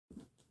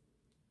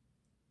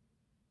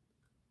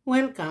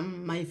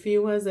Welcome, my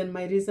viewers and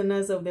my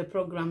listeners of the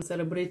program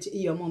Celebrate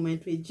Your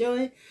Moment with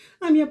Joy.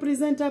 I'm your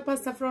presenter,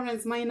 Pastor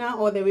Florence Minor,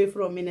 all the way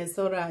from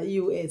Minnesota,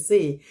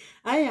 USA.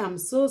 I am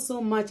so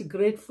much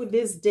grateful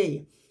this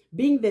day.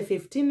 Being the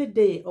 15th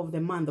day of the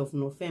month of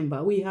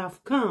November, we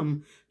have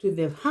come to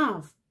the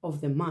half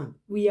of the month.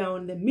 We are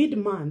on the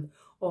mid-month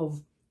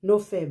of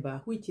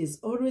November, which is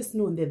always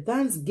known the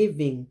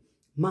Thanksgiving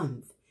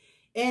month.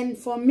 And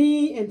for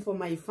me and for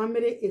my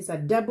family, it's a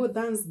double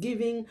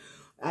Thanksgiving.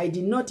 I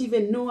did not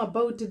even know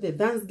about the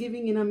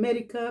Thanksgiving in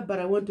America, but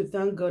I want to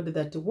thank God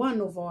that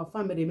one of our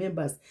family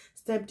members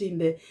stepped in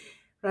the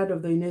right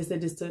of the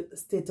United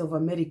States of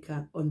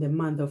America on the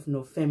month of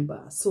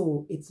November.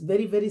 So it's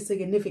very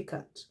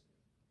significant.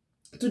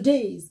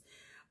 Today's,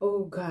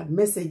 oh God,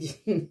 message,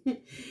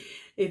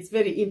 it's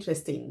very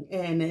interesting.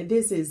 And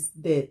this is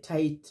the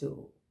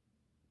title.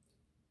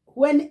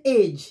 When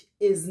age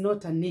is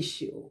not an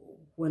issue,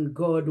 when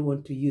God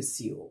wants to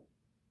use you.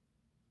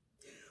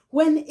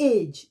 When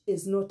age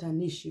is not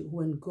an issue,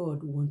 when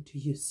God wants to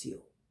use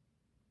you.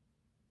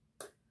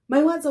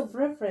 My words of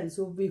reference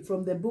will be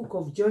from the book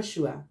of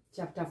Joshua,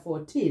 chapter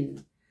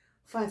 14,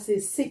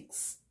 verses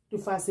 6 to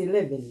verse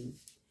 11.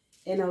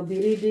 And I'll be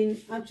reading,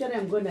 actually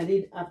I'm going to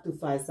read up to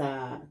verse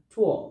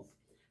 12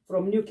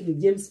 from New King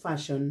James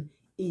Version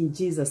in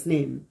Jesus'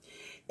 name.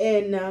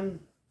 And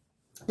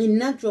in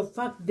actual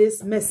fact,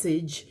 this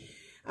message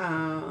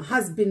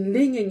has been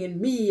ringing in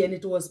me, and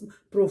it was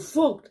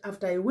provoked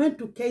after I went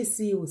to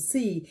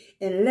KCUC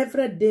and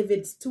Reverend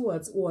David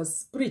Stewart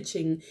was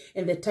preaching,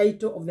 and the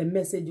title of the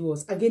message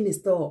was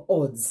Against All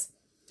Odds.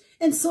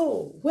 And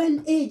so,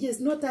 when age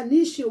is not an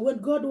issue, when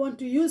God wants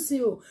to use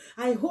you,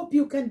 I hope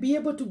you can be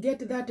able to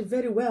get that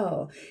very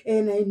well.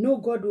 And I know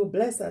God will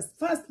bless us.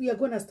 First, we are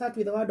going to start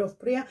with a word of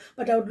prayer,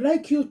 but I would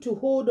like you to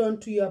hold on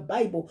to your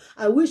Bible.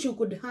 I wish you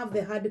could have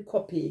the hard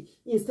copy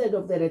instead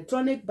of the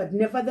electronic, but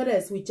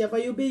nevertheless, whichever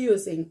you be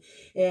using.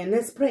 And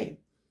let's pray.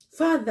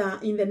 Father,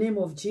 in the name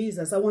of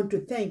Jesus, I want to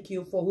thank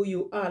you for who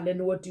you are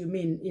and what you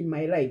mean in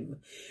my life.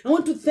 I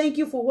want to thank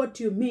you for what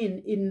you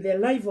mean in the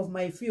life of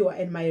my viewer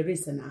and my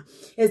listener.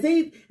 As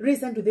they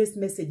listen to this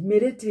message, may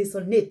it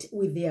resonate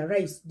with their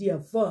lives, dear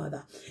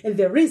Father, and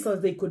the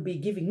reasons they could be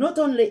giving. Not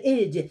only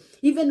age,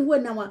 even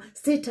when our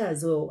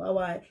status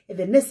or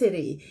the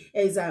necessary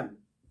is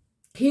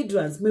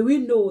hindrance, may we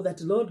know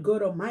that Lord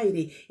God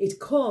Almighty, it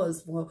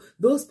calls for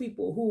those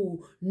people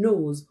who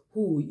knows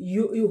who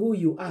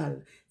you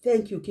are.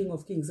 Thank you, King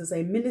of Kings. As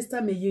I minister,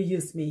 may you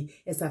use me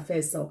as a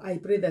vessel. I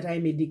pray that I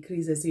may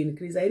decrease as you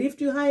increase. I lift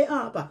you high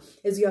up.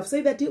 As you have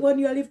said that when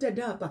you are lifted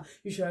up,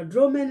 you shall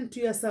draw men to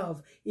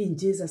yourself. In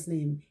Jesus'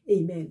 name,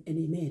 amen and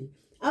amen.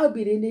 I'll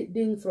be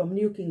reading from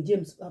New King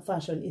James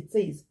Version. It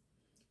says,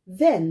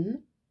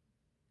 Then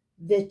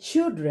the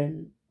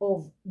children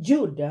of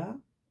Judah,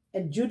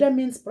 and Judah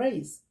means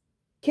praise,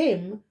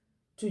 came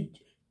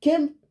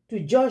to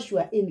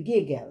Joshua in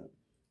Gilgal,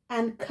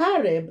 and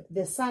Caleb,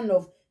 the son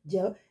of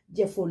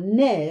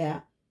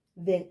Jephunneh,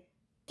 the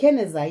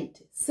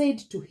Kenizzite, said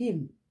to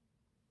him,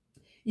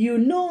 You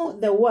know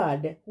the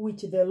word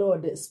which the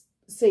Lord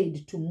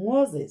said to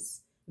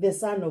Moses, the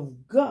son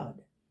of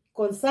God,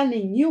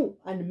 concerning you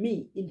and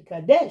me in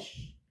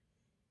Kadesh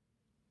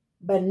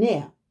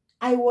Barnea.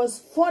 I was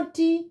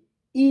 40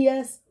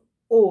 years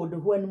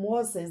old when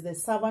Moses, the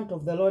servant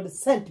of the Lord,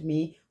 sent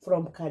me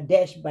from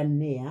Kadesh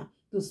Barnea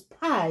to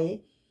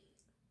spy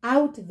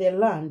out the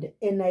land,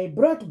 and I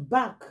brought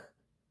back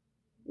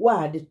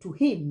word to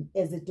him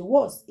as it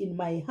was in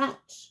my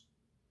heart.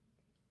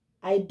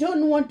 I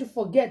don't want to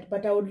forget,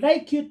 but I would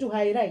like you to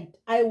highlight,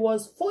 I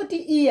was 40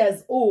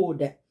 years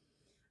old.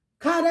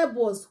 Caleb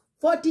was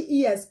 40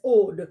 years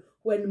old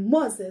when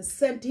Moses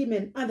sent him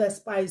and other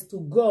spies to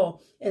go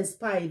and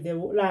spy the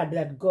land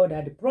that God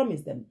had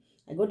promised them.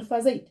 I go to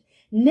verse 8.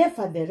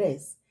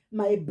 Nevertheless,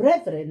 my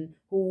brethren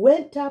who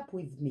went up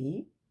with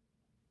me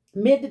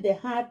made the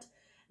heart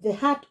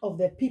of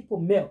the people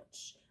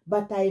melt,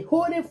 but I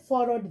wholly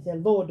followed the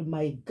Lord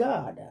my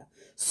God.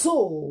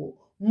 So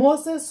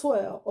Moses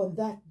swore on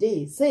that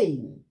day,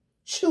 saying,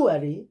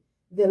 Surely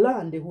the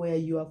land where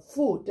your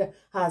foot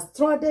has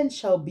trodden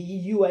shall be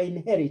your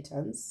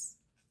inheritance,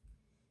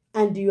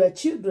 and your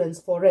children's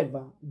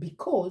forever,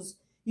 because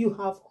you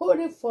have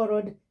wholly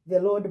followed the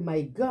Lord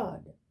my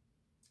God.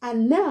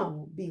 And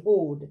now,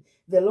 behold,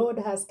 the Lord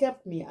has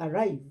kept me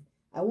alive.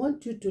 I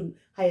want you to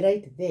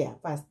highlight there,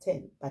 verse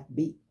 10, part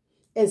B.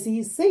 As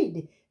he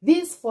said,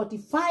 these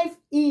 45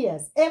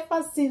 years,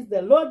 ever since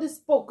the Lord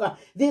spoke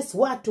this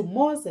word to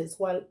Moses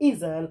while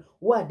Israel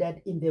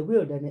wandered in the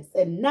wilderness.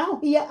 And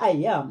now here I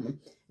am,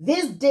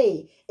 this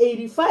day,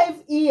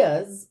 85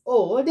 years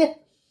old.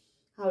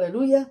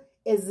 Hallelujah.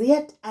 As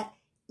yet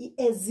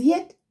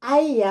I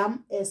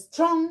am as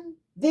strong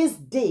this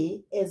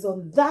day as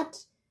on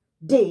that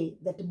day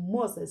that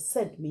Moses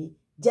sent me,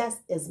 just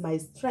as my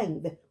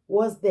strength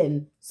was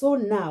then, so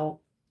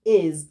now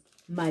is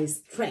my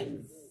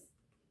strength.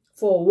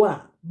 For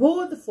what?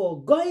 Both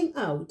for going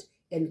out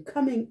and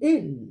coming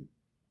in.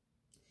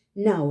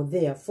 Now,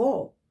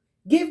 therefore,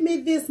 Give me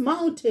this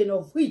mountain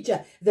of which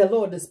the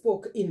Lord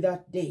spoke in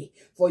that day.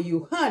 For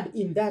you heard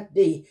in that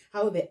day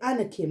how the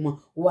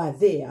Anakim were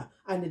there,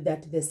 and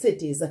that the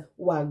cities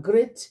were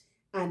great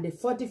and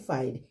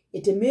fortified.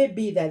 It may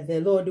be that the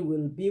Lord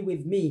will be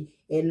with me,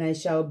 and I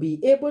shall be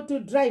able to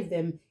drive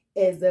them,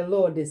 as the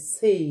Lord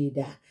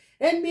said.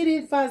 Let me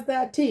read verse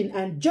 13.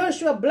 And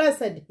Joshua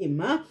blessed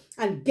him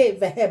and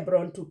gave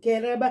Hebron to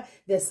Caleb,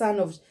 the son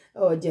of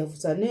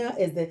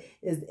Jephunneh,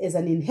 as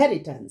an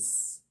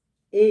inheritance.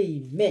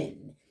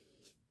 Amen.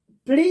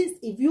 Please,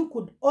 if you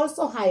could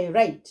also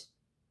highlight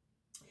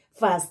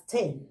verse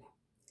 10.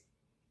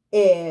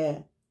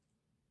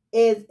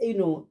 As you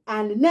know,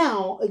 and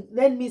now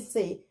let me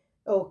say,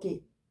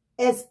 okay,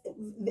 as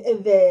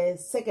the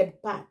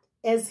second part,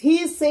 as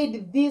he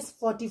said, these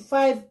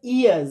 45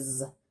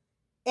 years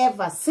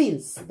ever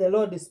since the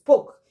Lord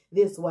spoke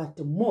this word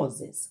to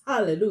Moses.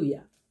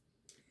 Hallelujah.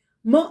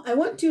 I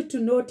want you to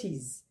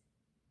notice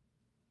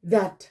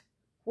that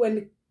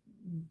when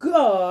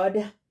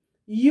God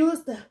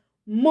used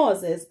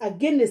Moses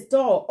against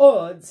all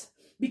odds,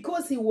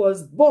 because he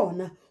was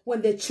born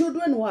when the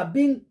children were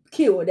being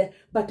killed,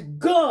 but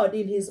God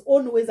in his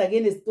own ways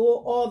against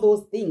all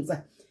those things,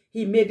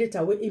 he made it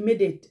away, he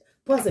made it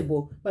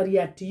possible, but he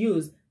had to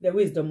use the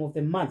wisdom of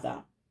the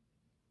mother.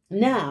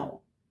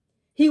 Now,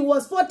 he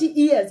was 40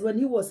 years when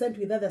he was sent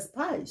with other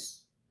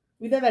spies,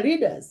 with other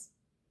leaders.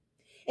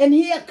 And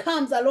here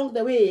comes along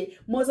the way,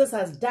 Moses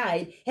has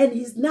died, and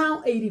he's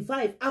now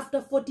 85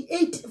 after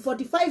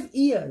 45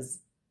 years.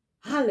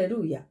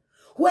 Hallelujah.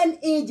 When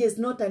age is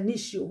not an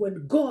issue,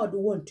 when God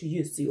wants to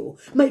use you.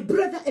 My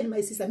brother and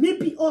my sister,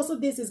 maybe also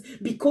this is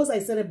because I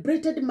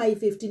celebrated my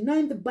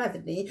 59th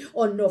birthday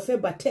on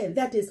November 10th.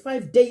 That is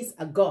 5 days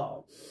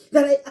ago.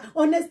 That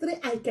honestly,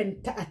 I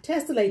can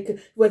attest, like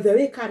what the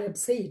way Caleb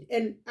said,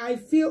 and I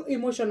feel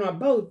emotional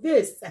about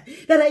this,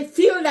 that I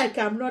feel like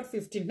I'm not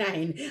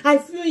 59. I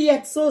feel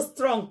yet so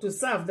strong to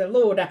serve the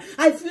Lord.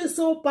 I feel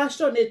so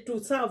passionate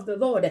to serve the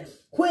Lord.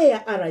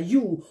 Where are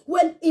you?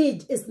 When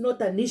age is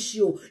not an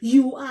issue,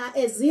 you are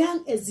as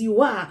young as you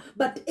are,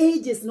 but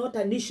age is not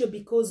an issue,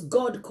 because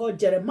God called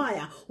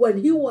Jeremiah when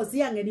he was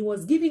young and he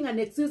was giving an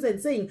excuse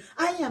and saying,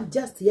 I am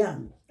just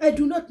young. I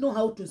do not know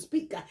how to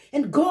speak.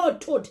 And God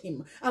told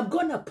him, I'm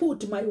going to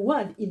put my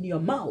word in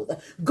your mouth.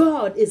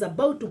 God is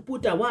about to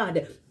put a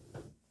word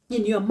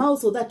in your mouth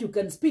so that you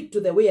can speak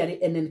to the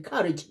weary and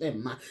encourage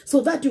them,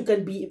 so that you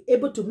can be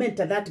able to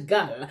mentor that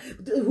girl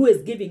who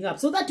is giving up,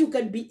 so that you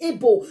can be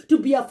able to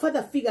be a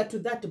father figure to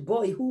that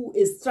boy who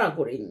is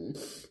struggling.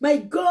 My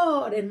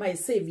God and my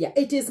Savior,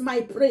 it is my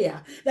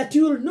prayer that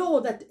you'll know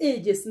that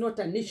age is not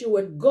an issue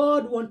when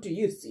God wants to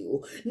use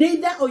you.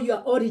 Neither are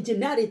your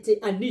originality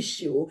an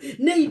issue,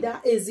 neither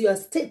is your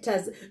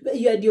status,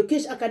 your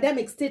education,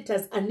 academic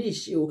status an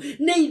issue,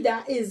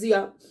 neither is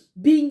your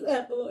being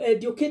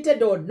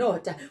educated or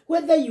not,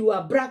 whether you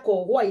are black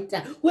or white,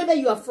 whether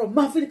you are from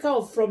Africa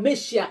or from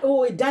Asia,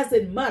 oh, it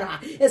doesn't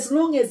matter. As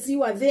long as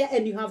you are there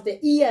and you have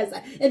the ears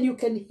and you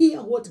can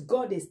hear what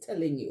God is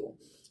telling you.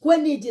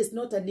 When age is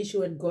not an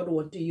issue and God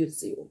wants to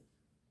use you.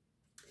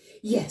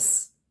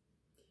 Yes.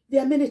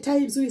 There are many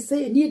times we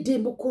say,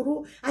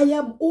 I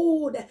am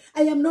old,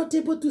 I am not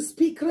able to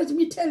speak. Let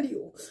me tell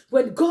you,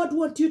 when God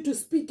wants you to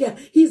speak,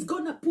 he's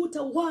going to put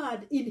a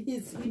word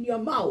in your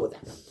mouth.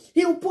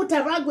 He'll put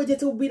a language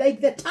that will be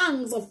like the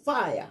tongues of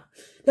fire,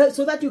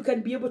 so that you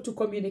can be able to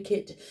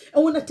communicate. I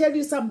want to tell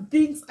you some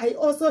things I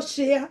also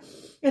share.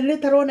 And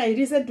later on, I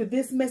listen to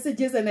these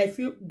messages and I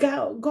feel,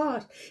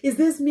 God, is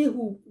this me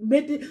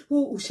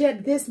who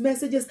shared these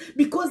messages?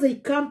 Because they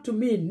come to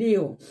me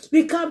new.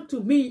 They come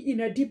to me in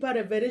a deeper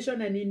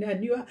revelation and in a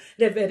newer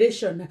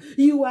revelation.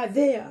 You are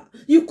there.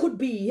 You could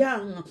be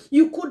young.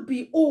 You could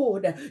be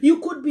old. You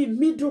could be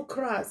middle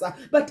class.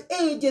 But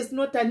age is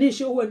not an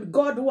issue when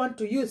God wants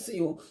to use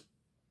you.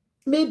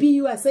 Maybe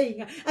you are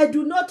saying, I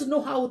do not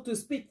know how to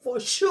speak for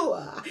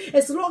sure.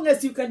 As long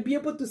as you can be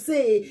able to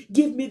say,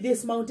 give me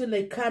this mountain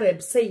like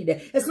Caleb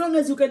said. As long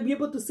as you can be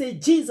able to say,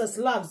 Jesus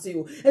loves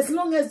you. As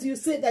long as you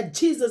say that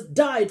Jesus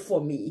died for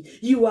me,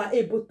 you are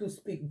able to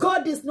speak.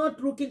 God is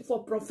not looking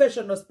for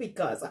professional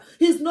speakers.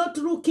 He's not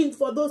looking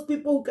for those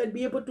people who can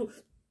be able to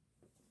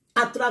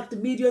attract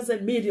millions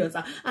and millions.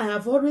 I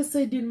have always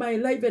said in my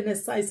life, and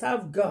as I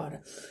serve God,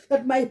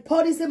 that my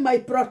policy, my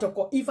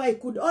protocol, if I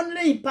could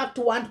only impact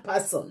one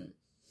person,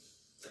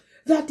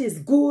 that is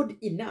good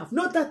enough.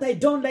 Not that I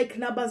don't like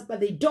numbers,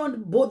 but they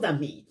don't bother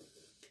me.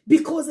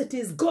 Because it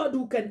is God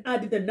who can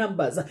add the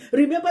numbers.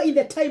 Remember in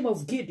the time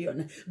of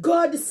Gideon,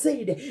 God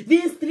said,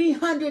 these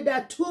 300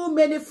 are too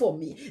many for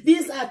me.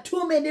 These are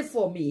too many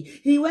for me.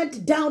 He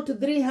went down to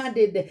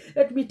 300.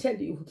 Let me tell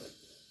you,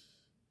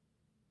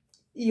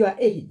 your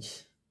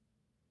age,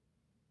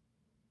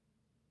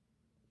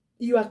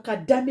 your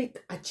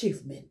academic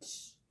achievement,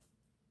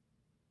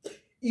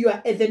 your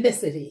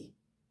ethnicity,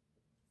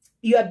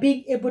 you are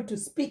being able to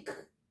speak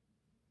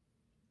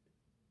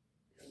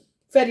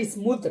very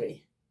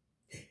smoothly,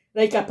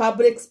 like a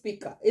public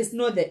speaker, is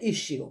not the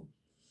issue.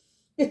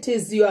 It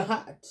is your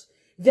heart,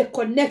 the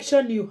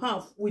connection you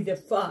have with the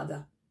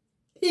Father.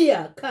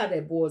 Here,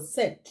 Caleb was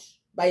sent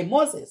by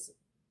Moses.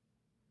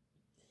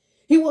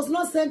 He was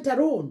not sent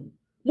alone.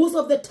 Most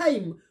of the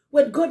time,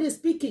 when God is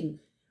speaking,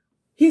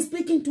 he's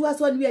speaking to us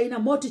when we are in a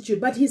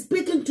multitude, but he's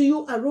speaking to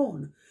you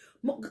alone.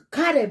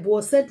 Caleb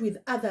was sent with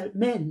other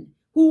men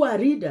who were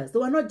readers. They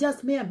were not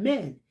just mere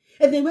men.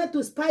 And they went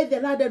to spy the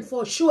land, and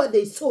for sure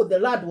they saw the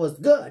land was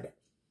good.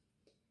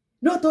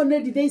 Not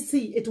only did they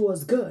see it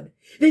was good,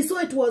 they saw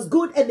it was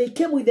good, and they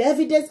came with the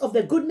evidence of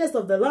the goodness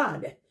of the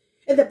land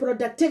and the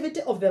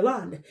productivity of the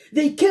land.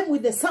 They came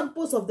with the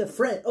samples of the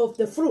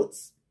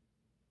fruits,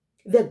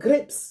 the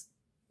grapes,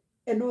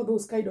 and all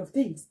those kind of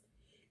things.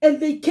 And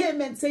they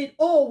came and said,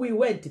 oh, we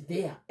went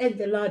there, and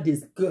the land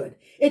is good.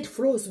 It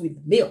flows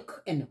with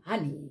milk and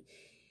honey.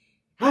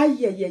 And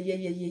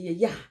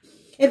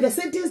the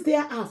cities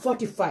there are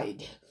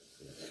fortified.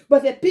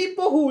 But the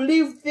people who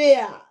live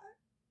there,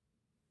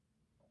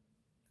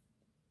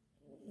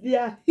 they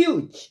are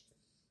huge.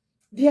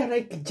 They are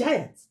like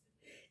giants.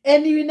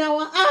 And in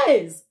our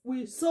eyes,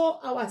 we saw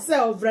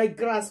ourselves like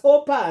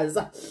grasshoppers.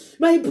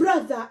 My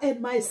brother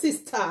and my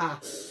sister.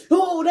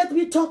 Oh, let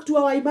me talk to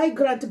our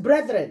immigrant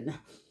brethren.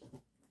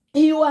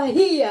 You are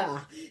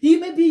here.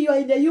 Maybe you are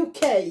in the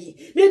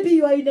UK. Maybe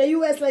you are in the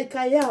US like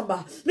I am.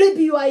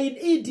 Maybe you are in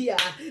India.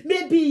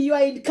 Maybe you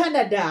are in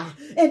Canada.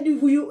 And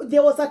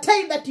there was a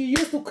time that you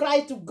used to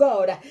cry to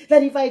God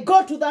that if I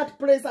go to that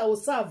place, I will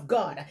serve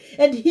God.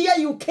 And here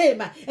you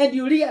came and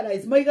you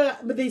realize, my God,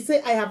 they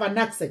say I have an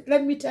accent.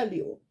 Let me tell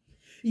you,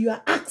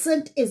 your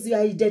accent is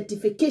your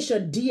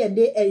identification,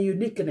 DNA, and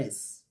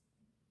uniqueness.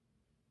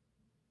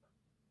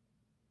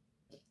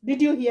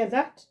 Did you hear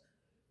that?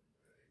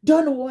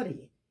 Don't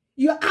worry.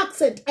 Your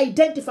accent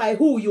identifies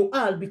who you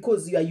are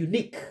because you are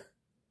unique.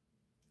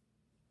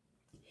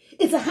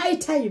 It's a high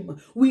time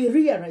we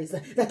realize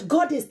that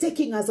God is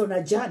taking us on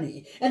a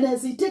journey. And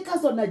as he takes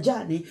us on a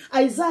journey,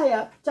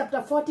 Isaiah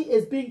chapter 40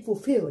 is being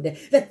fulfilled.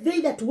 That they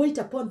that wait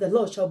upon the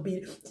Lord shall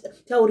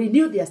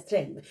renew their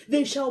strength.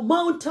 They shall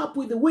mount up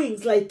with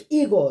wings like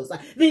eagles.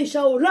 They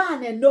shall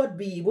run and not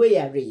be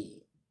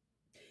weary.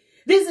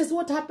 This is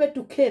what happened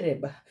to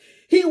Caleb.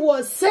 He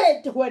was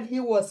sent when he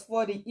was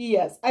 40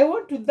 years. I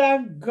want to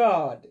thank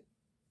God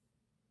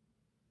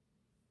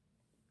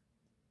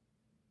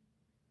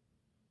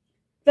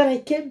that I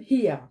came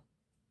here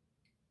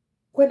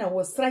when I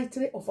was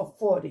slightly over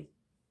 40.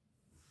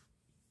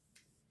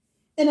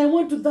 And I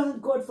want to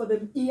thank God for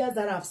the years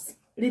that I've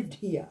lived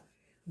here.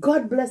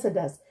 God blessed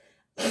us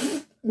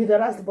with a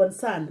last-born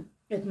son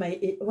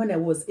when I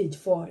was age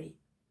 40.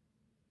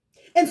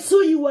 And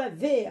so you are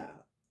there.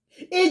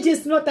 Age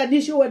is not an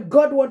issue when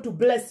God wants to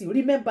bless you.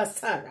 Remember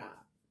Sarah.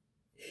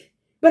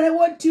 But I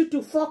want you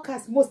to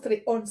focus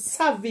mostly on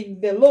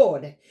serving the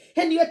Lord.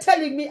 And you're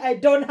telling me I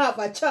don't have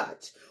a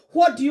church.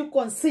 What do you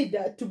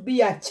consider to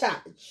be a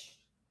church?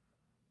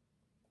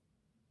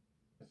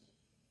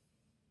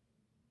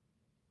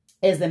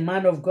 As the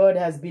man of God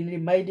has been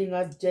reminding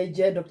us, Dr.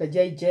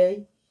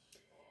 JJ,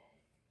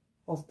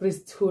 of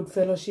Priesthood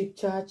Fellowship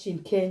Church in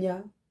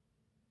Kenya.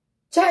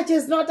 Church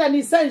is not an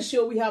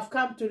essential, we have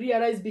come to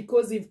realize,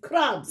 because if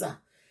crabs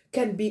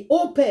can be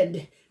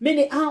opened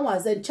many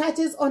hours and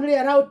churches only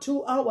around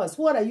 2 hours,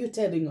 what are you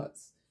telling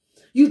us?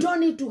 You don't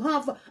need to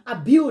have a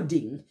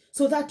building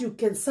so that you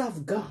can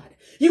serve God.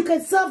 You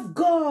can serve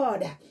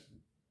God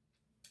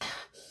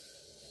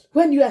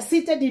when you are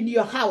seated in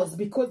your house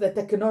because the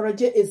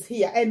technology is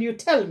here. And you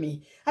tell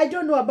me, I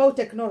don't know about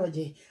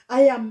technology.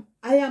 I am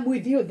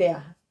with you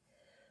there.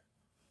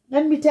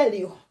 Let me tell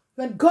you,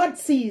 when God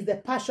sees the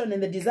passion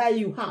and the desire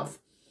you have,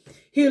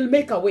 he will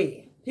make a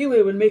way. He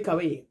will make a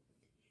way.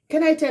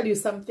 Can I tell you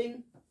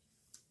something?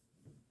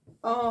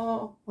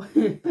 For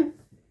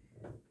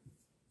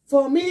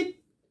me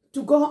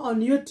to go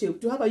on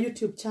YouTube, to have a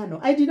YouTube channel,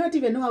 I did not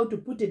even know how to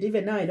put it.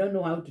 Even now, I don't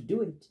know how to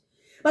do it.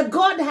 But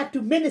God had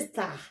to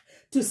minister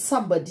to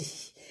somebody.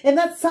 And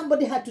that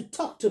somebody had to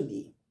talk to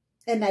me.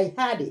 And I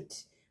had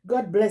it.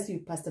 God bless you,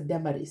 Pastor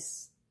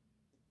Damaris.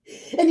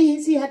 And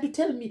he had to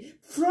tell me,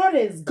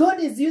 Florence,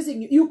 God is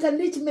using you. You can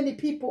reach many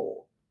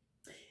people.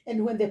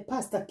 And when the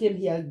pastor came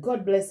here,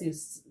 God bless you,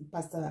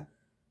 Pastor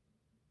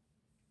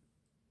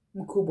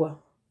Mkubwa.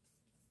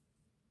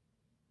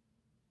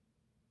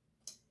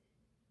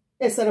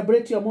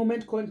 Celebrate your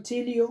moment,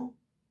 continue.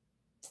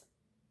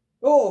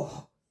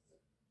 Oh,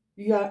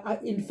 your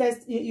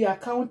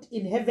account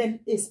in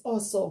heaven is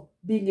also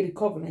being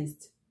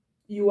recognized.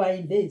 You are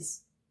in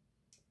this.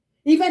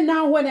 Even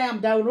now when I am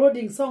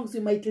downloading songs,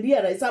 you might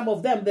realize some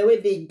of them, the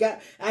way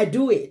I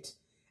do it.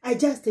 I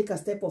just take a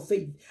step of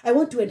faith. I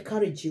want to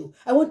encourage you.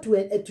 I want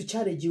to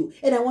challenge you.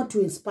 And I want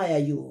to inspire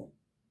you.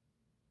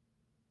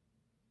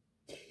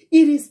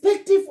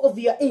 Irrespective of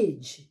your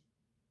age,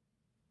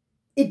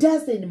 it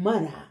doesn't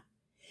matter.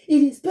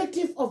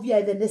 Irrespective of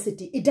your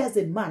ethnicity, it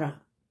doesn't matter.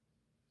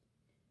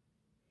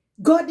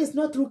 God is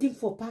not looking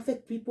for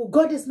perfect people.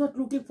 God is not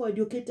looking for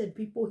educated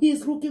people. He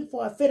is looking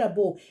for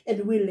affordable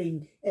and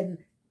willing and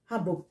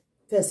humble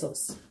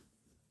vessels.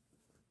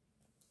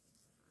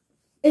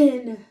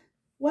 And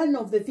one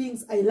of the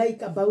things I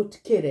like about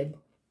Caleb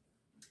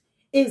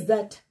is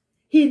that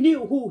He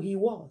knew who he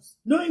was.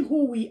 Knowing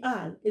who we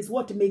are is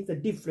what makes the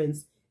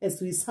difference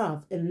as we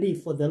serve and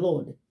live for the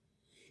Lord.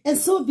 And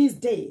so this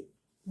day,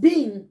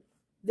 being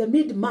the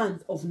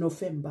mid-month of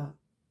November,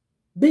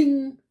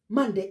 being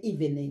Monday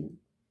evening,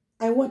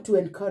 I want to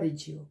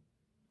encourage you.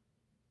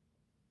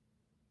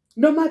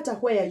 No matter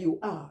where you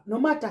are, no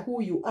matter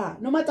who you are,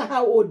 no matter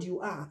how old you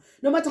are,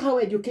 no matter how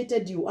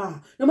educated you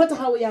are, no matter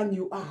how young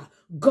you are,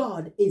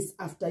 God is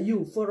after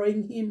you,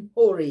 following him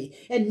wholly,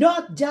 and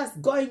not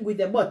just going with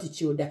the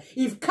multitude.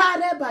 If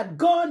Caleb had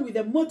gone with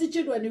the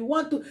multitude when they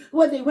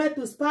went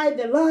to spy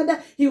the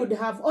land, he would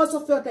have also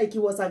felt like he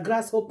was a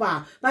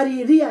grasshopper. But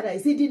he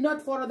realized he did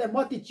not follow the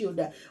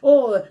multitude.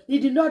 Oh, he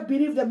did not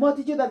believe the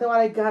multitude that they were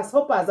like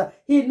grasshoppers.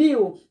 He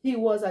knew he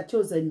was a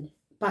chosen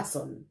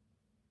person,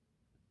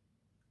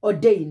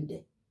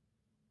 ordained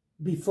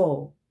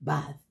before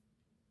birth.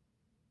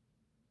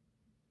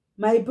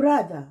 My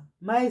brother,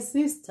 my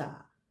sister,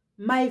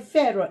 my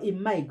fellow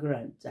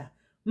immigrant,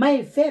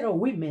 my fellow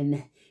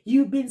women,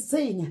 you've been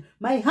saying,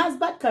 my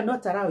husband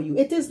cannot allow you.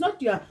 It is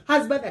not your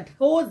husband that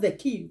holds the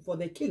key for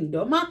the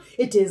kingdom.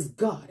 It is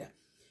God.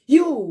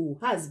 You,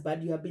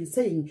 husband, you have been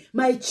saying,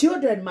 my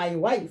children, my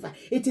wife.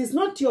 It is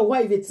not your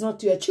wife, it's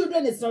not your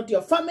children, it's not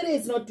your family,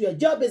 it's not your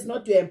job, it's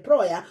not your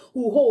employer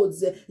who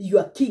holds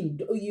your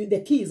kingdom,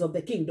 the keys of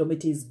the kingdom.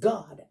 It is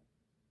God.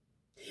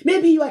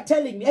 Maybe you are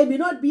telling me, I may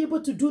not be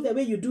able to do the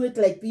way you do it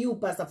like you,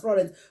 Pastor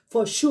Florence.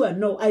 For sure,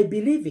 no, I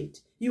believe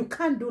it. You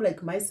can't do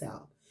like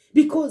myself.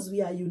 Because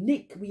we are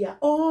unique. We are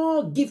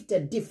all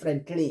gifted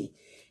differently.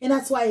 And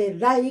that's why I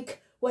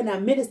like when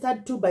I'm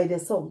ministered to by the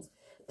songs.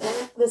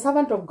 The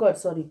servant of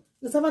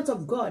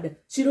God,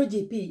 Shiro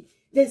GP,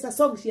 there's a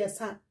song she has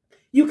sung.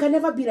 You can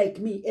never be like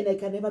me, and I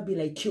can never be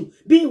like you.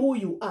 Be who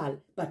you are.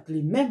 But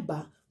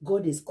remember,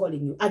 God is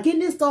calling you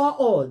against all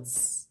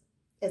odds,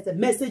 as the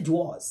message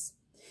was.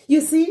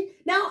 You see,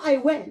 now I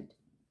went.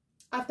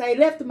 After I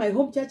left my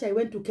home church, I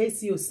went to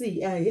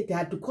KCOC. It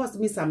had to cost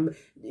me some,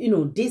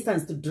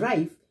 distance to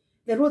drive.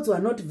 The roads were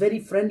not very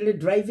friendly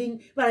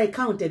driving, but I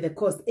counted the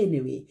cost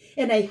anyway.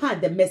 And I heard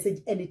the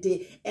message, and it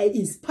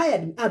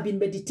inspired me. I've been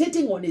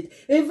meditating on it.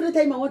 Every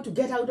time I want to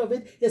get out of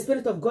it, the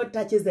Spirit of God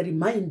touches the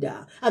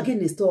reminder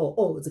against all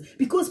odds.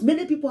 Because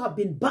many people have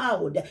been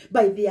bowed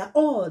by their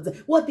odds.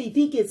 What they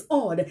think is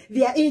odd.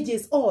 Their age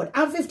is odd.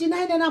 I'm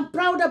 59 and I'm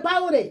proud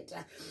about it.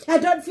 I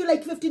don't feel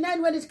like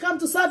 59 when it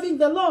comes to serving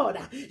the Lord.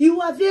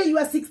 You are there, you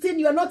are 16,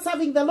 you are not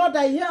serving the Lord.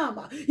 I am.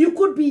 You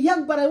could be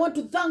young, but I want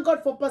to thank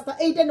God for Pastor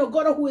Aiden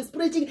Ogoro, who is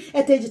preaching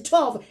at age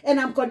 12, and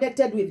I'm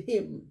connected with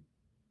him.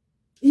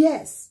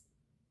 Yes.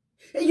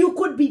 You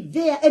could be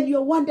there and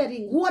you're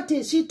wondering, what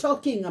is she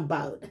talking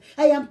about?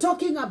 I am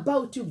talking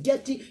about you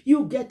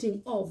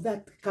getting off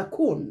that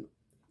cocoon,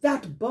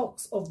 that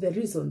box of the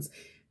reasons.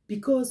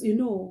 Because,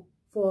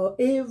 for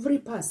every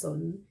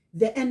person,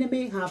 the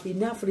enemy have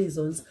enough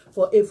reasons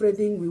for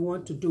everything we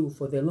want to do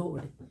for the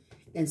Lord.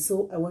 And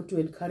so I want to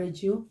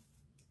encourage you,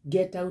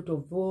 get out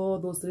of all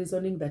those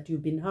reasoning that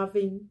you've been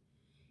having,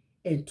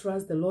 and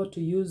trust the Lord to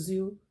use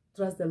you.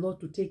 Trust the Lord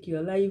to take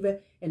your life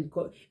and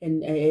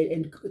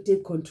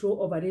take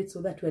control over it,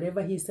 so that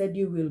wherever he said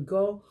you will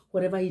go,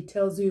 whatever he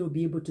tells you, you'll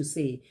be able to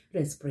say.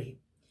 Let's pray.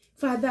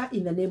 Father,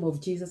 in the name of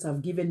Jesus,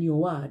 I've given you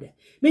word.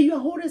 May your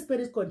Holy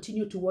Spirit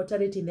continue to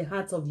water it in the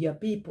hearts of your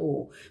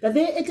people, that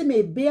it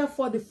may bear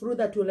forth the fruit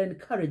that will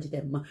encourage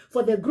them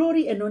for the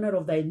glory and honor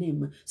of thy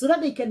name, so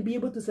that they can be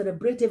able to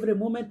celebrate every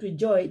moment with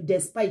joy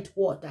despite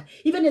what.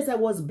 Even as I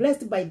was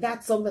blessed by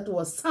that song that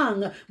was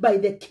sung by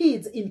the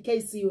kids in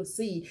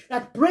KCOC,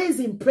 that praise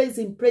him,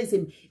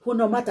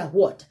 no matter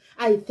what.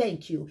 I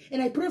thank you.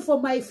 And I pray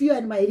for my few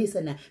and my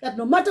listener, that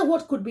no matter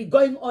what could be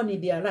going on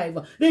in their life,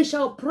 they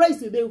shall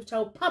praise you, they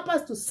shall purpose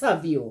to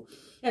serve you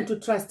and to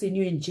trust in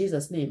you in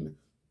Jesus' name.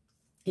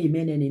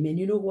 Amen and amen.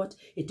 You know what?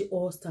 It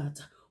all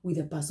starts with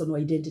a personal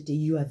identity.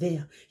 You are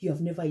there. You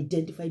have never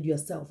identified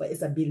yourself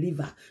as a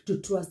believer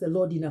to trust the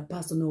Lord in a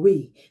personal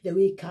way. The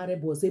way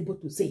Caleb was able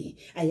to say,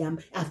 I am,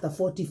 after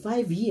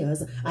 45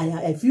 years,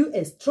 I feel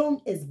as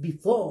strong as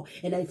before.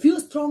 And I feel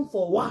strong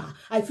for war.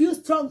 I feel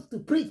strong to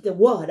preach the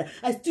word.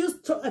 I feel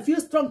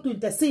strong to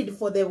intercede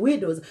for the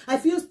widows. I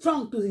feel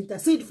strong to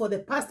intercede for the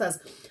pastors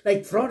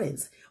like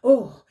Florence.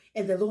 Oh,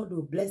 and the Lord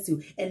will bless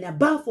you. And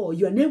above all,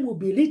 your name will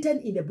be written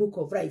in the book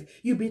of life.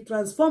 You'll be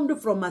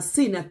transformed from a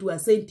sinner to a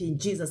saint in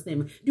Jesus'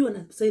 name. Do you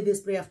want to say this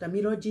prayer after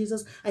me? Lord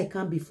Jesus, I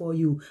come before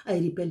you. I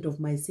repent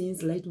of my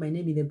sins. Write my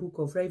name in the book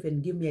of life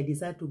and give me a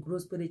desire to grow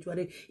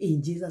spiritually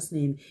in Jesus'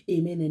 name.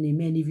 Amen and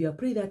amen. If you have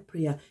prayed that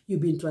prayer, you've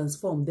been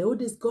transformed. The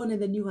old is gone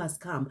and the new has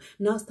come.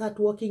 Now start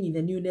walking in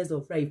the newness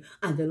of life,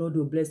 and the Lord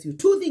will bless you.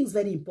 Two things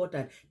very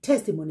important.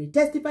 Testimony.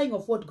 Testifying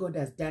of what God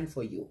has done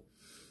for you.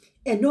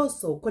 And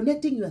also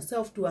connecting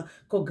yourself to a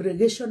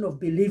congregation of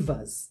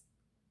believers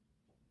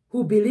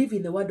who believe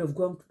in the word of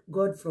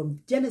God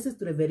from Genesis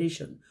to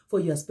Revelation for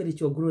your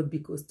spiritual growth,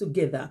 because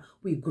together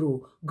we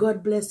grow.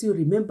 God bless you.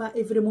 Remember,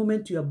 every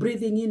moment you are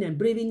breathing in and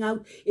breathing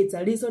out, it's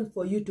a reason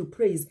for you to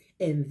praise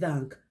and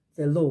thank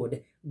the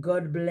Lord.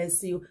 God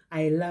bless you.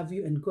 I love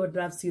you and God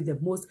loves you the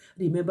most.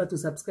 Remember to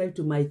subscribe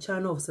to my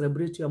channel of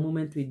Celebrate Your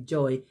Moment with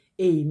Joy.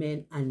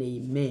 Amen and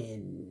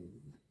amen.